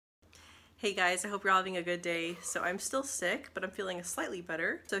Hey guys, I hope you're all having a good day. So I'm still sick, but I'm feeling slightly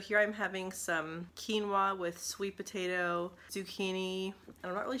better. So here I'm having some quinoa with sweet potato, zucchini,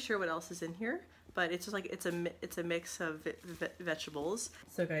 and I'm not really sure what else is in here, but it's just like it's a mix of vegetables.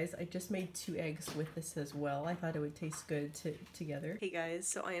 So guys, I just made 2 eggs with this as well. I thought it would taste good together. Hey guys,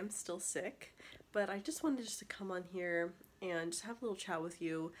 so I am still sick, but I just wanted to come on here and just have a little chat with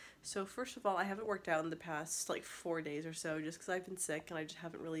you. So first of all, I haven't worked out in the past like 4 days or so just because I've been sick and I just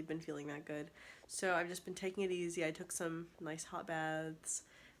haven't really been feeling that good. So I've just been taking it easy. I took some nice hot baths,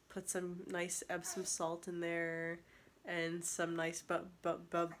 put some nice Epsom salt in there, and some nice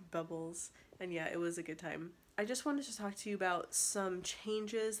bubbles. And yeah, it was a good time. I just wanted to talk to you about some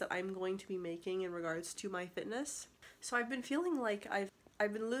changes that I'm going to be making in regards to my fitness. So I've been feeling like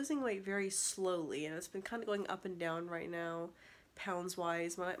I've been losing weight very slowly, and it's been kind of going up and down right now, pounds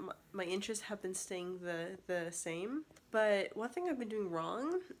wise. My inches have been staying the same. But one thing I've been doing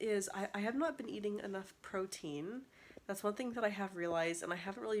wrong is I have not been eating enough protein. That's one thing that I have realized, and I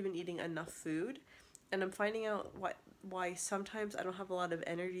haven't really been eating enough food. And I'm finding out why sometimes I don't have a lot of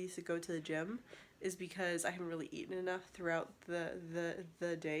energy to go to the gym is because I haven't really eaten enough throughout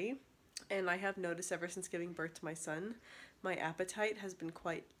the day. And I have noticed ever since giving birth to my son, my appetite has been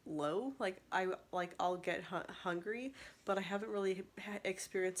quite low. I'll get hungry, but I haven't really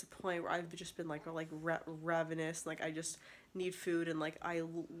experienced a point where I've just been ravenous. Like I just need food and like I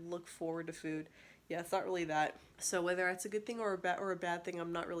look forward to food. Yeah, it's not really that. So whether that's a good thing or a bad thing,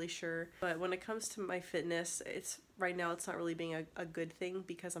 I'm not really sure. But when it comes to my fitness, it's right now it's not really being a good thing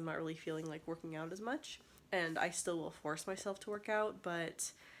because I'm not really feeling like working out as much. And I still will force myself to work out,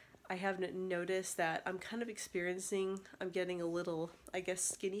 but I have noticed that I'm kind of I'm getting a little, I guess,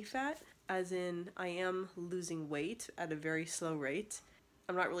 skinny fat, as in I am losing weight at a very slow rate.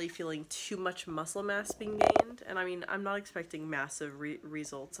 I'm not really feeling too much muscle mass being gained, and I mean, I'm not expecting massive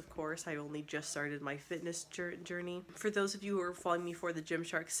results, of course. I only just started my fitness journey. For those of you who are following me for the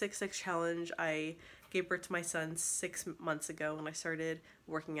Gymshark 6X challenge, I gave birth to my son 6 months ago, and I started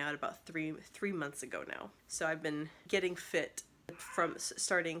working out about three months ago now. So I've been getting fit from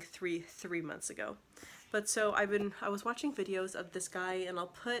starting three months ago. But so I was watching videos of this guy, and I'll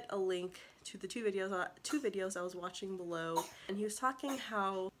put a link to the two videos I was watching below, and he was talking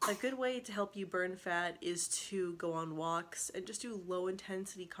how a good way to help you burn fat is to go on walks and just do low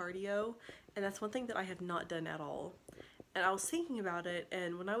intensity cardio, and that's one thing that I have not done at all. And I was thinking about it,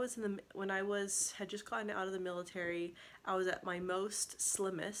 and when I had just gotten out of the military, I was at my most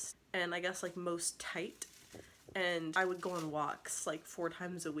slimmest and I guess like most tight. And I would go on walks like 4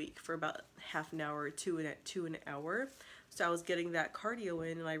 times a week for about half an hour to an hour. So I was getting that cardio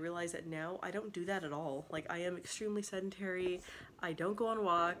in, and I realized that now I don't do that at all. Like I am extremely sedentary. I don't go on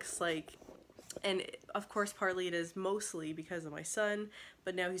walks, and of course partly it is mostly because of my son,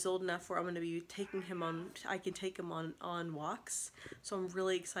 but now he's old enough where I'm going to be I can take him on walks. So I'm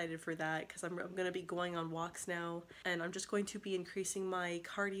really excited for that because I'm going to be going on walks now, and I'm just going to be increasing my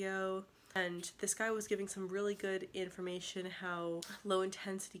cardio. And this guy was giving some really good information how low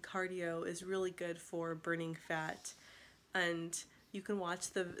intensity cardio is really good for burning fat. And you can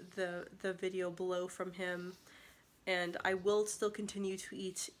watch the video below from him. And I will still continue to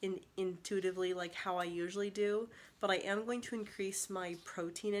eat intuitively like how I usually do, but I am going to increase my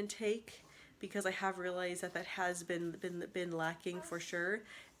protein intake because I have realized that has been lacking for sure,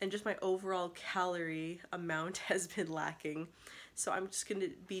 and just my overall calorie amount has been lacking. So I'm just going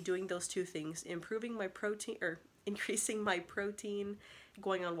to be doing those 2 things, increasing my protein,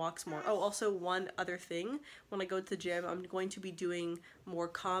 going on walks more. Oh, also one other thing, when I go to the gym, I'm going to be doing more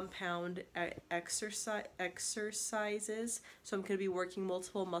compound exercises. So I'm going to be working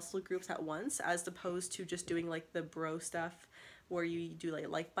multiple muscle groups at once, as opposed to just doing like the bro stuff where you do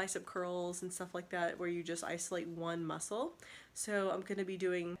like bicep curls and stuff like that, where you just isolate one muscle. So I'm going to be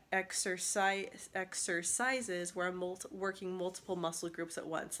doing exercises where I'm working multiple muscle groups at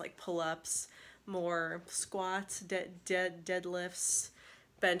once, like pull-ups, more squats, deadlifts,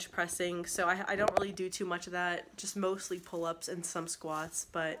 bench pressing. So I don't really do too much of that, just mostly pull-ups and some squats.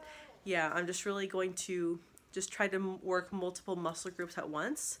 But yeah, I'm just really going to just try to work multiple muscle groups at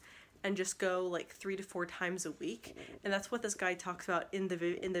once and just go like 3 to 4 times a week. And that's what this guy talks about in the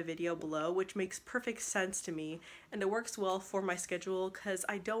video below, which makes perfect sense to me, and it works well for my schedule because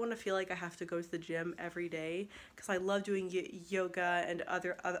I don't want to feel like I have to go to the gym every day, because I love doing yoga and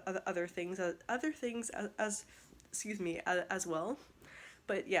other things as well.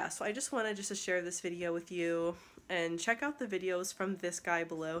 But yeah, so I just wanted to share this video with you, and check out the videos from this guy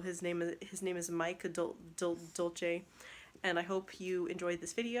below. His name is Mike Dolce. And I hope you enjoyed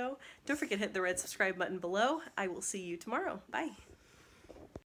this video. Don't forget to hit the red subscribe button below. I will see you tomorrow. Bye.